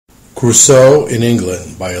Crusoe in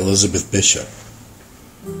England by Elizabeth Bishop.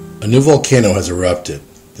 A new volcano has erupted,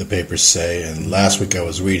 the papers say, and last week I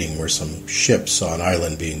was reading where some ships saw an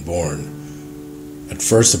island being born. At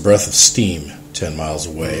first a breath of steam 10 miles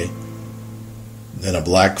away, then a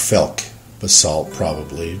black felk, basalt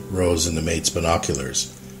probably, rose in the mate's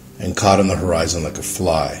binoculars and caught on the horizon like a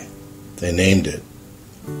fly. They named it,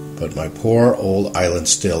 but my poor old island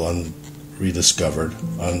still unrediscovered,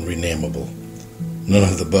 unrenamable. None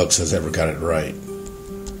of the books has ever got it right.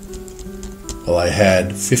 Well, I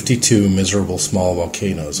had 52 miserable small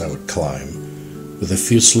volcanoes I would climb, with a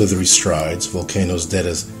few slithery strides, volcanoes dead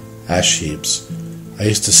as ash heaps. I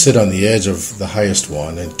used to sit on the edge of the highest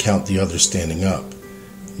one and count the others standing up,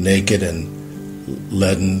 naked and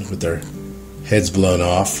leaden with their heads blown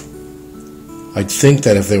off. I'd think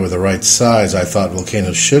that if they were the right size I thought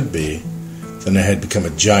volcanoes should be, then I had become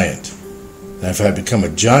a giant. And if I had become a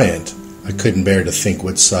giant, I couldn't bear to think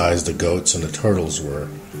what size the goats and the turtles were,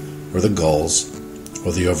 or the gulls,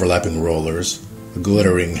 or the overlapping rollers, a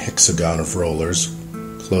glittering hexagon of rollers,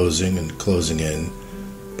 closing and closing in,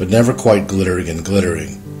 but never quite glittering and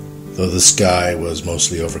glittering, though the sky was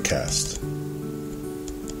mostly overcast.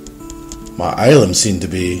 My island seemed to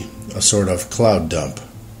be a sort of cloud dump.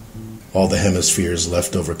 All the hemispheres'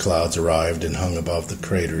 leftover clouds arrived and hung above the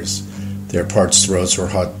craters. Their parched throats were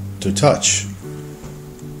hot to touch.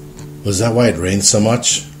 Was that why it rained so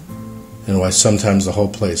much? And why sometimes the whole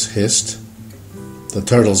place hissed? The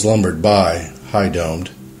turtles lumbered by, high-domed,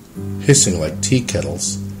 hissing like tea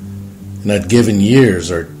kettles, and I'd given years,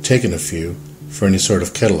 or taken a few, for any sort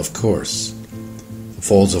of kettle, of course. The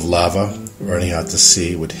folds of lava, running out to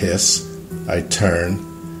sea, would hiss. I'd turn,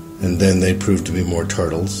 and then they proved to be more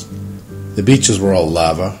turtles. The beaches were all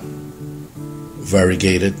lava,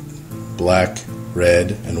 variegated, black,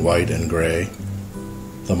 red, and white and gray.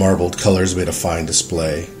 The marbled colors made a fine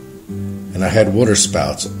display. And I had water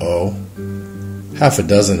spouts, half a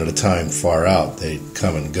dozen at a time far out. They'd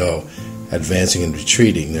come and go, advancing and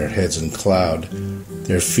retreating, their heads in cloud,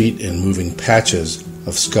 their feet in moving patches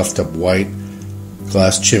of scuffed-up white,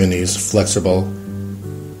 glass chimneys, flexible,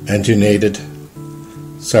 antenated,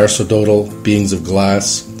 sacerdotal beings of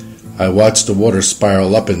glass. I watched the water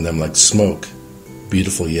spiral up in them like smoke.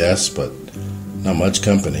 Beautiful, yes, but not much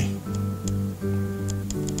company.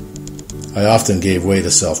 I often gave way to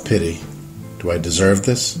self-pity. Do I deserve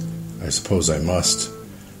this? I suppose I must.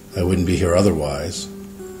 I wouldn't be here otherwise.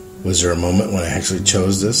 Was there a moment when I actually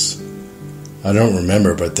chose this? I don't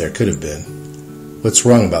remember, but there could have been. What's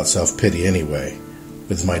wrong about self-pity anyway?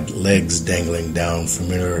 With my legs dangling down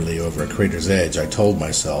familiarly over a crater's edge, I told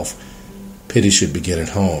myself, pity should begin at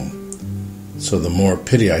home. So the more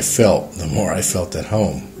pity I felt, the more I felt at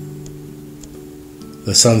home.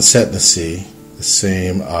 The sun set in the sea. The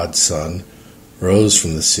same odd sun rose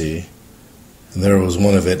from the sea, and there was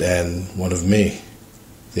one of it and one of me.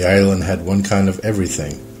 The island had one kind of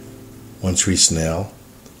everything. One tree snail,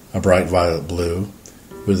 a bright violet blue,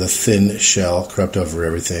 with a thin shell crept over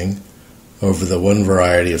everything, over the one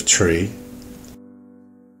variety of tree.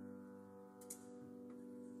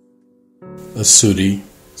 A sooty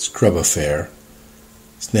scrub affair.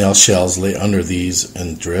 Snail shells lay under these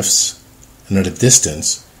in drifts, and at a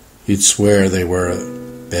distance you'd swear they were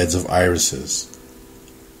beds of irises.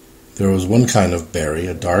 There was one kind of berry,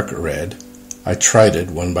 a dark red. I tried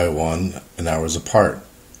it one by one, and hours apart.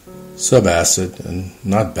 Subacid, and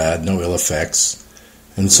not bad, no ill effects.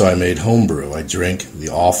 And so I made homebrew. I drank the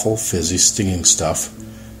awful, fizzy, stinging stuff,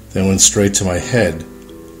 then went straight to my head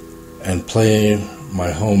and played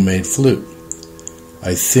my homemade flute.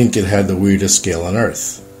 I think it had the weirdest scale on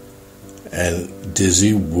earth. And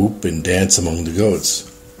dizzy whoop and dance among the goats.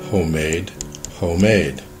 Homemade.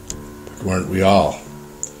 But weren't we all?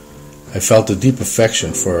 I felt a deep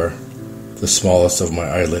affection for the smallest of my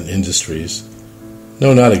island industries.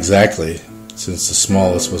 No, not exactly, since the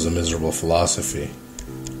smallest was a miserable philosophy.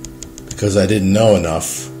 Because I didn't know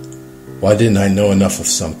enough. Why didn't I know enough of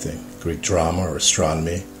something? Greek drama or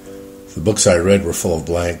astronomy? The books I read were full of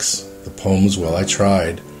blanks. The poems, well, I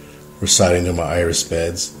tried, reciting to my iris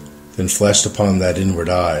beds, then flashed upon that inward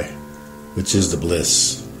eye, which is the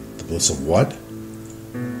bliss. The bliss of what?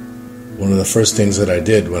 One of the first things that I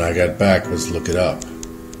did when I got back was look it up.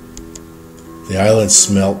 The island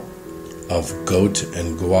smelt of goat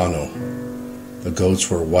and guano. The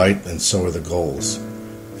goats were white and so were the gulls,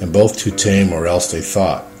 and both too tame or else they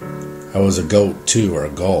thought. I was a goat too, or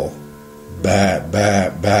a gull. Ba,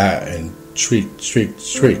 ba, ba, and shriek, shriek,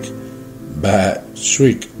 shriek. Ba,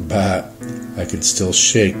 shriek, ba. I can still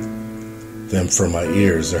shake them from my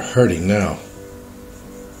ears. They're hurting now.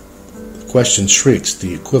 The question shrieks,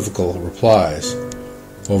 the equivocal replies.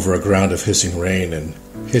 over a ground of hissing rain, and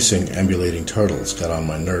hissing, ambulating turtles got on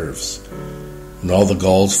my nerves. When all the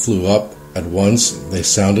gulls flew up at once, they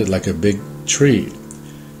sounded like a big tree.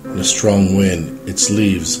 In a strong wind, its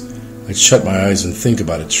leaves, I'd shut my eyes and think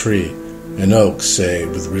about a tree, an oak, say,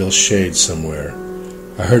 with real shade somewhere.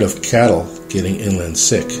 I heard of cattle getting inland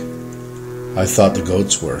sick. I thought the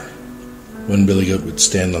goats were. One billy goat would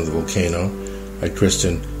stand on the volcano. I'd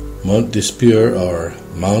christen Mount Despair or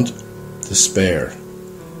Mount Despair.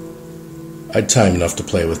 I'd time enough to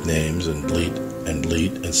play with names and bleat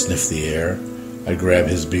and sniff the air. I'd grab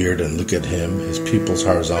his beard and look at him, his pupils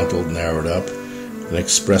horizontal, narrowed up, and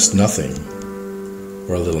expressed nothing,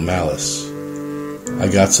 or a little malice. I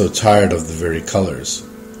got so tired of the very colors.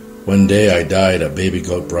 One day I dyed a baby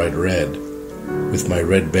goat bright red, with my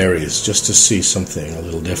red berries, just to see something a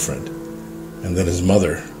little different, and then his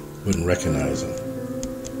mother wouldn't recognize him.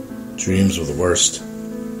 Dreams were the worst.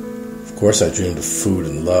 Of course I dreamed of food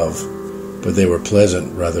and love, but they were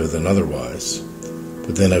pleasant rather than otherwise.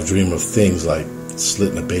 But then I've dreamed of things like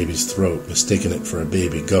slitting a baby's throat, mistaking it for a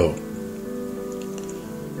baby goat.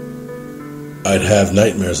 I'd have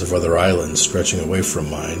nightmares of other islands stretching away from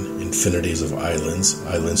mine, infinities of islands,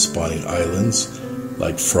 islands spawning islands,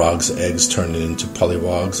 like frogs' eggs turning into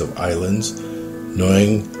pollywogs of islands,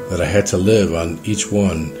 knowing that I had to live on each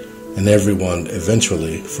one and every one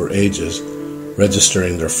eventually for ages,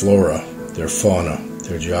 registering their flora, their fauna,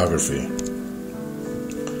 their geography.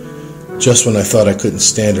 Just when I thought I couldn't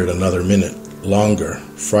stand it another minute longer,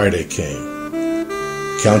 Friday came.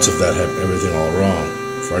 Accounts of that had everything all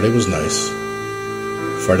wrong. Friday was nice,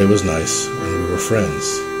 and we were friends.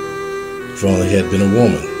 If only he had been a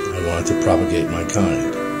woman, I wanted to propagate my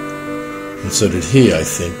kind. And so did he, I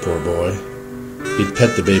think, poor boy. He'd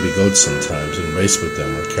pet the baby goats sometimes and race with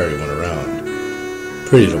them or carry one around.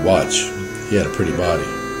 Pretty to watch. He had a pretty body.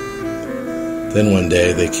 Then one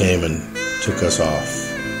day they came and took us off.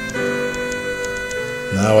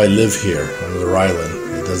 Now I live here on another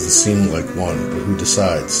island. It doesn't seem like one, but who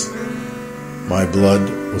decides? My blood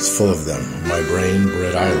was full of them, my brain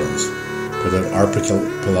bred islands. But that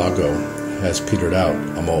archipelago has petered out.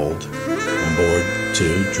 I'm old. I'm bored,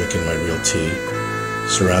 too, drinking my real tea,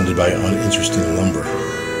 surrounded by uninteresting lumber.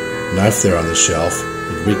 Knife there on the shelf,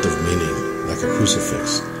 it reeked of meaning, like a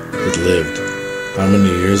crucifix. It lived. How many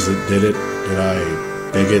years did I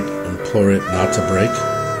beg it, implore it not to break?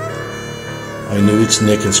 I knew each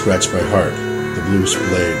nick and scratch by heart, the blue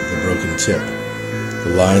blade, the broken tip,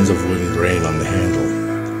 the lines of wooden grain on the handle.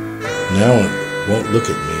 Now it won't look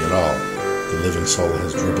at me at all. The living soul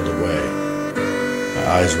has dribbled away. My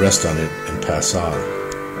eyes rest on it and pass on.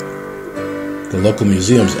 The local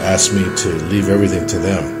museums ask me to leave everything to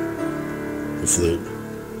them. The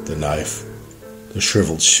flute, the knife, the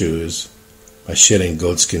shriveled shoes, my shedding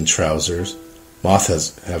goatskin trousers.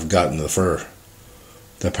 Moths have gotten the fur.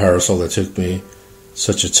 The parasol that took me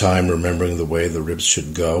such a time remembering the way the ribs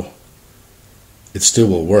should go. It still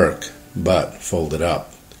will work, but folded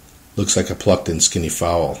up. Looks like a plucked and skinny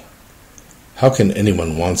fowl. How can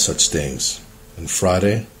anyone want such things? And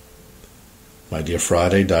Friday? My dear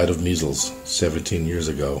Friday died of measles 17 years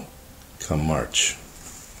ago, come March.